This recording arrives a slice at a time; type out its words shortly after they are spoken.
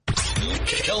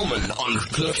Kelman on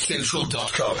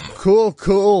CliffCentral.com.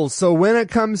 Cool. So when it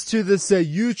comes to this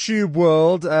YouTube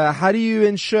world, how do you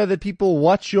ensure that people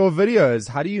watch your videos?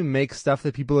 How do you make stuff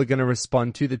that people are going to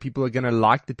respond to, that people are going to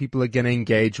like, that people are going to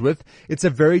engage with? It's a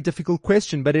very difficult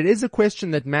question, but it is a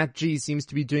question that Matt G seems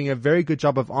to be doing a very good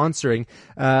job of answering.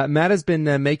 Matt has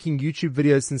been making YouTube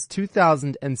videos since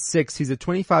 2006. He's a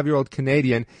 25-year-old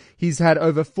Canadian. He's had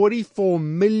over 44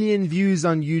 million views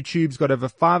on YouTube. He's got over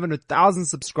 500,000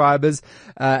 subscribers.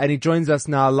 And he joins us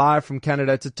now live from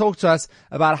Canada to talk to us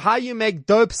about how you make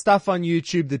dope stuff on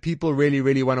YouTube that people really,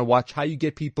 really want to watch, how you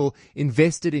get people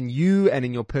invested in you and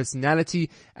in your personality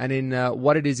and in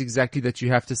what it is exactly that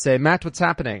you have to say. Matt, what's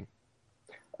happening?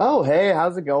 Oh, hey,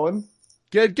 how's it going?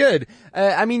 Good. Do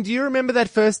you remember that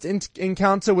first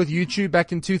encounter with YouTube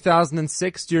back in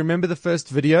 2006? Do you remember the first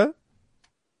video?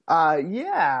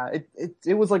 Yeah,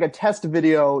 it was like a test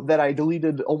video that I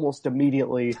deleted almost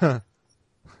immediately.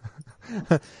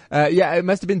 Yeah, it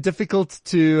must have been difficult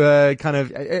to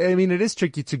it is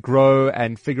tricky to grow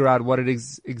and figure out what it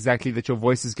is exactly that your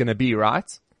voice is going to be,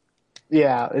 right?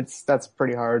 Yeah, that's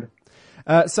pretty hard.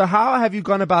 So how have you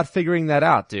gone about figuring that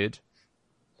out, dude?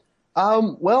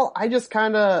 Well, I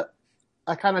kind of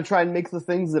try and make the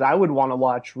things that I would want to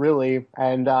watch, really.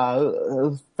 And,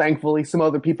 thankfully some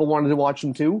other people wanted to watch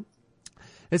them too.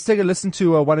 Let's take a listen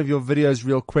to one of your videos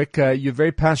real quick. You're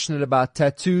very passionate about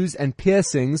tattoos and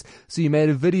piercings, so you made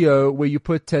a video where you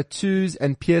put tattoos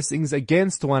and piercings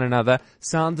against one another.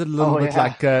 Sounded a little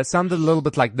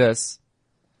bit like this.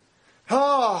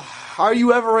 Oh, are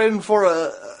you ever in for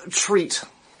a treat?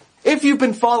 If you've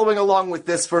been following along with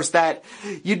This Verse That,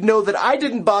 you'd know that I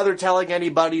didn't bother telling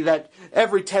anybody that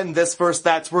every 10 This Verse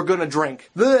That's we're gonna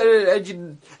drink.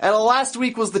 And last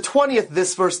week was the 20th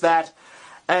This Verse That,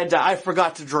 and I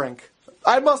forgot to drink.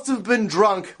 I must have been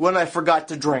drunk when I forgot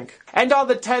to drink. And on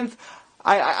the 10th,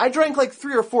 I drank like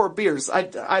 3 or 4 beers.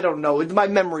 I don't know. My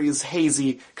memory is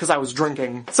hazy because I was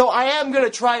drinking. So I am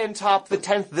gonna try and top the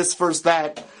 10th This Verse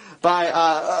That by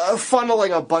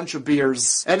funneling a bunch of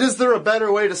beers. And is there a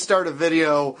better way to start a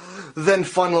video than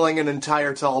funneling an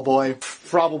entire tall boy?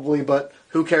 Probably, but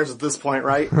who cares at this point,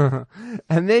 right?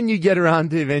 And then you get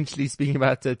around to eventually speaking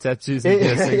about tattoos and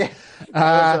piercing.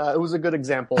 It was a good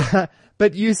example.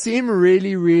 But you seem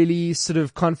really, really sort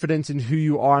of confident in who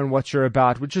you are and what you're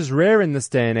about, which is rare in this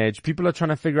day and age. People are trying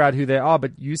to figure out who they are,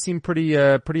 but you seem pretty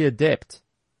adept.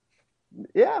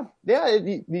 Yeah,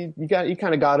 you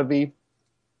kind of gotta be.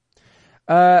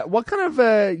 What kind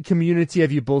of community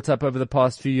have you built up over the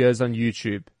past few years on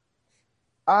YouTube?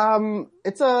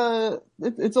 It's a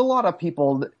lot of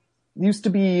people. Used to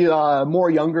be more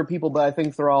younger people, but I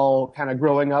think they're all kind of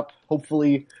growing up,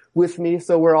 hopefully, with me.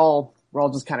 So we're all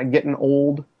just kind of getting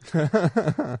old.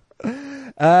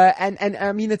 And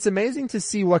I mean, it's amazing to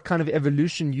see what kind of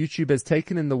evolution YouTube has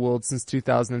taken in the world since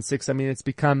 2006. I mean, it's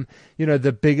become,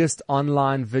 the biggest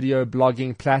online video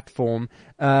blogging platform.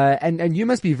 And you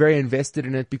must be very invested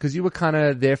in it because you were kind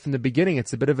of there from the beginning.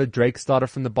 It's a bit of a Drake starter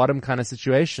from the bottom kind of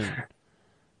situation.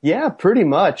 Yeah, pretty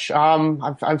much.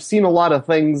 I've seen a lot of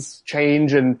things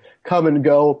change and come and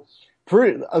go.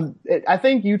 I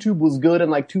think YouTube was good in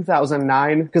like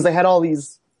 2009 because they had all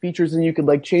these features and you could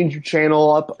like change your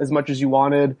channel up as much as you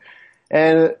wanted.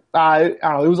 And I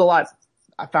don't know,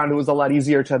 I found it was a lot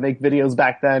easier to make videos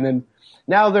back then. And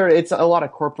now it's a lot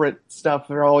of corporate stuff.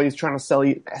 They're always trying to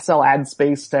sell ad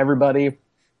space to everybody.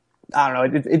 I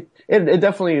don't know. It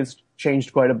definitely has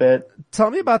changed quite a bit. Tell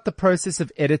me about the process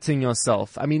of editing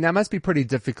yourself. I mean, that must be pretty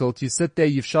difficult. You sit there,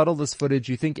 you've shot all this footage,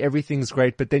 you think everything's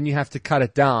great, but then you have to cut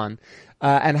it down.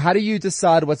 And how do you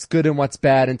decide what's good and what's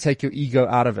bad and take your ego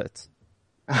out of it?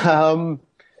 That's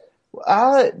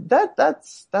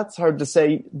hard to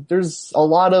say. There's a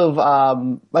lot of,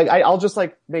 I'll just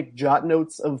make jot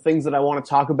notes of things that I want to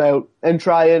talk about and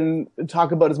try and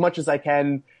talk about as much as I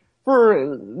can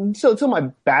till my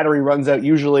battery runs out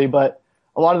usually, but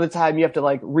a lot of the time you have to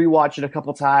rewatch it a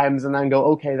couple times and then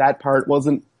go, okay, that part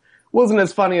wasn't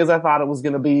as funny as I thought it was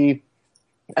going to be.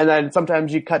 And then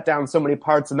sometimes you cut down so many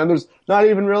parts and then there's not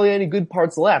even really any good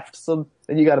parts left. So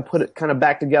then you got to put it kind of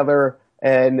back together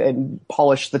and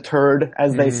polish the turd,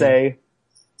 as they say.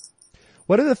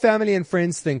 What do the family and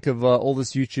friends think of all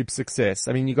this YouTube success?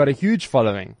 I mean, you got a huge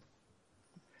following.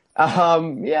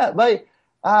 Yeah,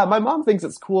 my mom thinks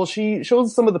it's cool. She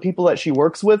shows some of the people that she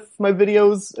works with my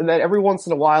videos, and then every once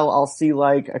in a while I'll see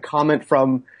a comment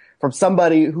from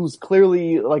somebody who's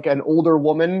clearly an older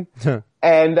woman,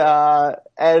 and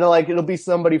it'll be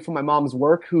somebody from my mom's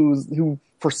work who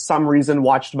for some reason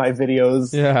watched my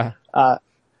videos. Yeah.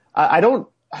 I don't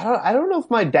know if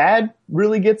my dad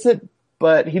really gets it,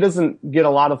 but he doesn't get a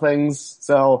lot of things.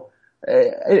 So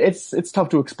it's tough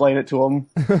to explain it to them.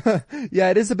 Yeah,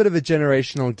 it is a bit of a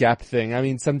generational gap thing. I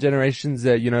mean, some generations,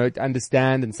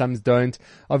 understand and some don't.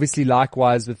 Obviously,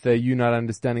 likewise with you not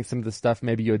understanding some of the stuff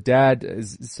maybe your dad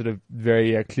is sort of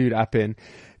very clued up in.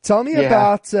 Tell me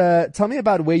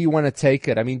about where you want to take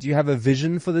it. I mean, do you have a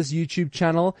vision for this YouTube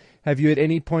channel? Have you at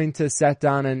any point sat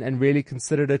down and really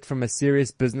considered it from a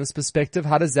serious business perspective?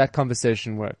 How does that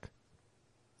conversation work?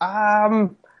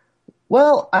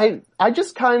 Well, I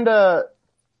just kind of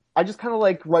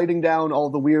like writing down all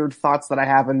the weird thoughts that I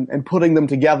have and putting them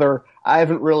together. I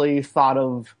haven't really thought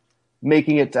of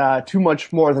making it too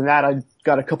much more than that. I've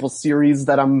got a couple series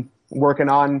that I'm working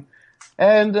on,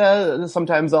 and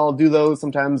sometimes I'll do those,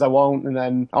 sometimes I won't, and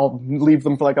then I'll leave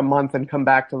them for like a month and come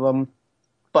back to them.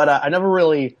 But I never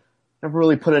really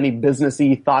put any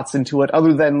businessy thoughts into it,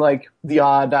 other than like the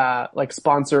odd like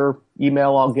sponsor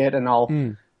email I'll get, and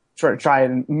I'll try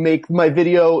and make my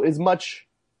video as much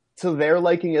to their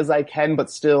liking as I can, but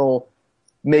still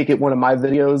make it one of my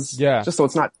videos. Yeah. Just so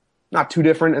it's not too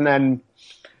different. And then,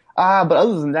 but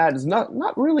other than that, it's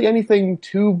not really anything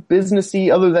too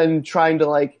businessy, other than trying to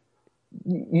like,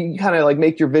 you kind of like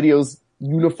make your videos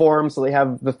uniform. So they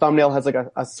have, the thumbnail has like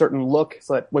a certain look,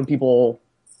 so that when people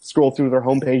scroll through their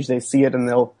homepage, they see it and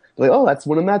they'll be like, oh, that's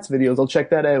one of Matt's videos. I'll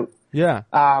check that out. Yeah.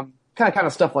 Kind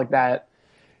of stuff like that.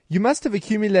 You must have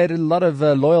accumulated a lot of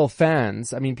loyal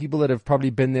fans. I mean, people that have probably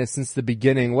been there since the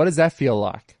beginning. What does that feel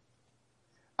like?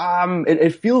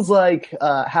 It feels like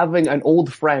having an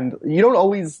old friend. You don't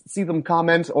always see them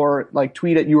comment or like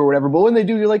tweet at you or whatever, but when they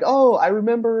do, you're like, oh, I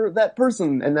remember that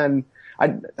person. And then I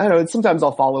don't know. Sometimes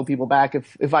I'll follow people back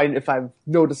if I've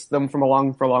noticed them for a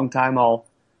long time.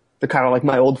 They're kind of like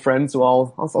my old friends, so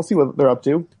I'll see what they're up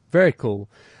to. Very cool.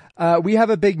 We have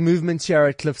a big movement here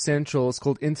at Cliff Central. It's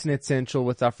called Internet Central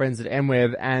with our friends at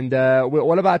MWeb, and we're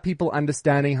all about people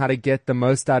understanding how to get the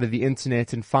most out of the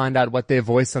internet and find out what their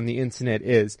voice on the internet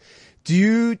is. Do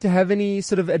you have any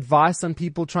sort of advice on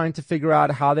people trying to figure out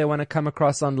how they want to come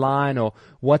across online, or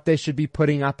what they should be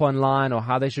putting up online, or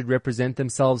how they should represent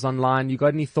themselves online? You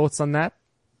got any thoughts on that?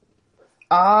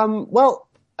 Well,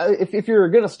 if you're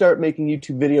going to start making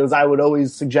YouTube videos, I would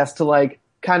always suggest to like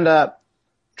kind of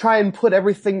try and put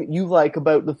everything you like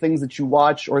about the things that you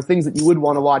watch or things that you would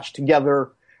want to watch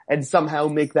together and somehow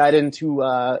make that into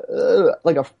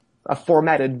like a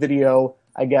formatted video,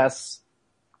 I guess.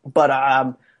 But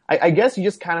I guess you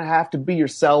just kind of have to be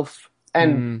yourself,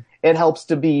 and it helps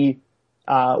to be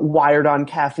wired on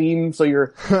caffeine, so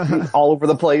you're all over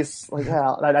the place. Like,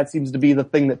 that seems to be the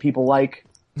thing that people like.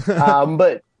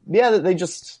 But yeah, they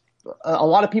just a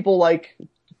lot of people like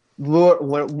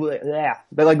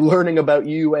they like learning about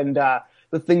you and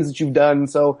the things that you've done.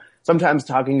 So sometimes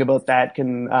talking about that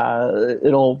can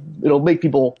it'll make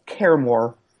people care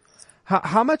more.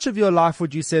 How much of your life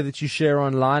would you say that you share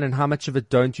online, and how much of it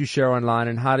don't you share online,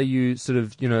 and how do you sort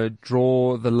of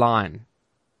draw the line?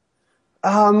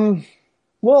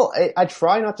 Well, I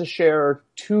try not to share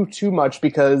too much,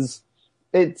 because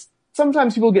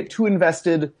sometimes people get too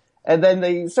invested, and then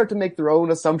they start to make their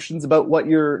own assumptions about what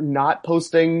you're not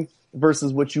posting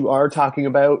versus what you are talking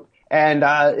about. And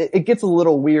it gets a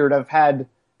little weird. I've had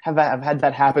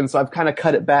that happen, so I've kind of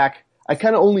cut it back. I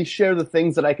kind of only share the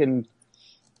things that I can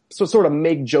sort of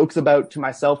make jokes about to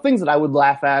myself, things that I would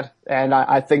laugh at, and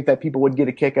I think that people would get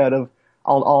a kick out of.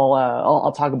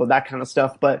 I'll talk about that kind of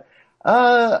stuff, but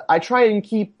I try and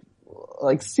keep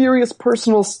like serious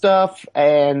personal stuff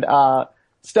and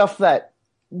stuff that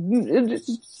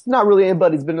it's not really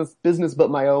anybody's business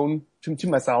but my own, to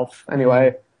myself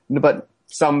anyway. But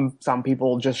some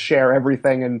people just share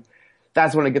everything, and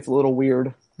that's when it gets a little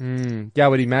weird. Yeah, I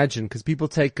would imagine, because people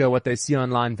take what they see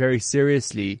online very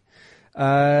seriously.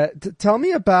 Tell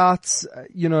me about,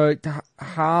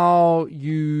 how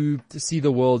you see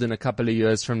the world in a couple of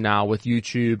years from now with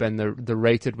YouTube and the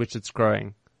rate at which it's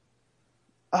growing.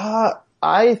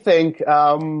 I think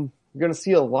you're going to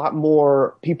see a lot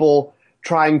more people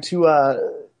trying to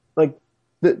like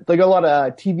a lot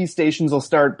of TV stations will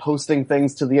start posting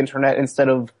things to the internet instead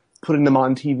of putting them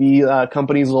on TV.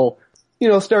 Companies will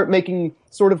start making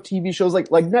sort of TV shows like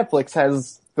Netflix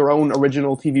has their own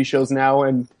original TV shows now,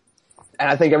 and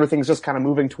I think everything's just kind of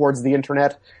moving towards the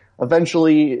internet.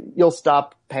 Eventually you'll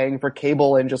stop paying for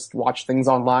cable and just watch things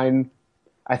online.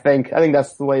 I think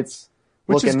that's the way it's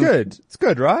looking. Which is good. It's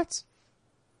good, right?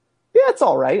 Yeah, it's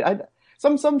all right.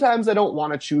 Sometimes I don't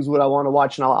want to choose what I want to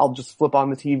watch, and I'll just flip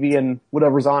on the TV and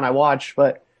whatever's on I watch,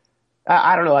 but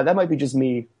I don't know. That might be just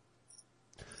me.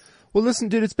 Well, listen,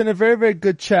 dude, it's been a very, very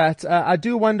good chat. I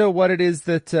do wonder what it is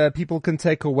that people can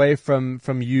take away from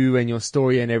you and your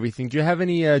story and everything. Do you have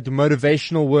any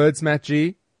motivational words, Matt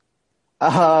G?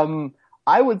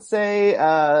 I would say,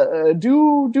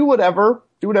 do whatever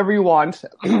you want,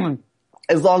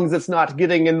 as long as it's not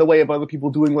getting in the way of other people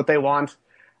doing what they want.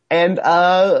 And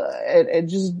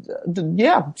just,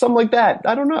 yeah, something like that.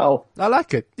 I don't know. I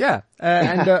like it. Yeah.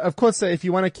 And of course, if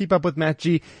you want to keep up with Matt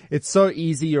G, it's so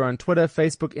easy. You're on Twitter,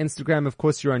 Facebook, Instagram. Of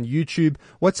course, you're on YouTube.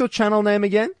 What's your channel name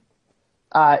again?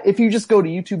 If you just go to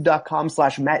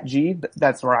youtube.com/MattG,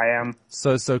 that's where I am.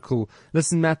 So cool.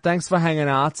 Listen, Matt, thanks for hanging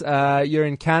out. You're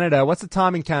in Canada. What's the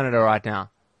time in Canada right now?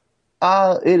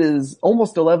 It is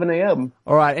almost 11 a.m.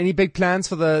 All right. Any big plans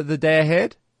for the day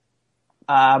ahead?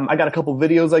 I got a couple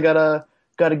videos I gotta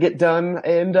get done,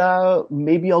 and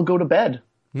maybe I'll go to bed.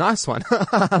 Nice one.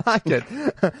 I like it.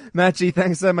 Matt G,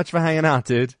 thanks so much for hanging out,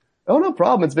 dude. Oh, no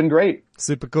problem. It's been great.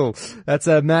 Super cool. That's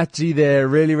Matt G there.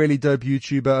 Really, really dope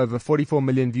YouTuber. Over 44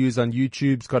 million views on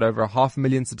YouTube. He's got over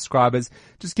 500,000 subscribers.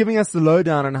 Just giving us the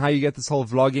lowdown on how you get this whole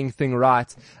vlogging thing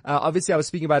right. Obviously, I was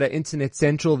speaking about Internet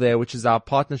Central there, which is our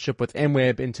partnership with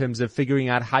MWeb in terms of figuring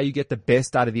out how you get the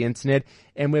best out of the internet.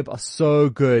 MWeb are so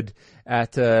good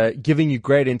at giving you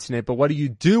great internet, but what do you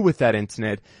do with that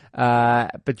internet?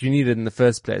 But you need it in the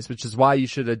first place, which is why you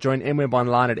should join MWeb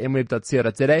online at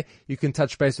mweb.co.za. You can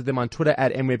touch base with them on Twitter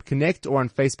at MWebConnect, or on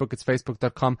Facebook. It's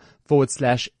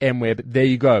facebook.com/MWeb. There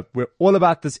you go. We're all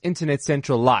about this Internet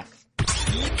Central life.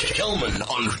 Kelman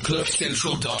on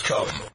CliffCentral.com.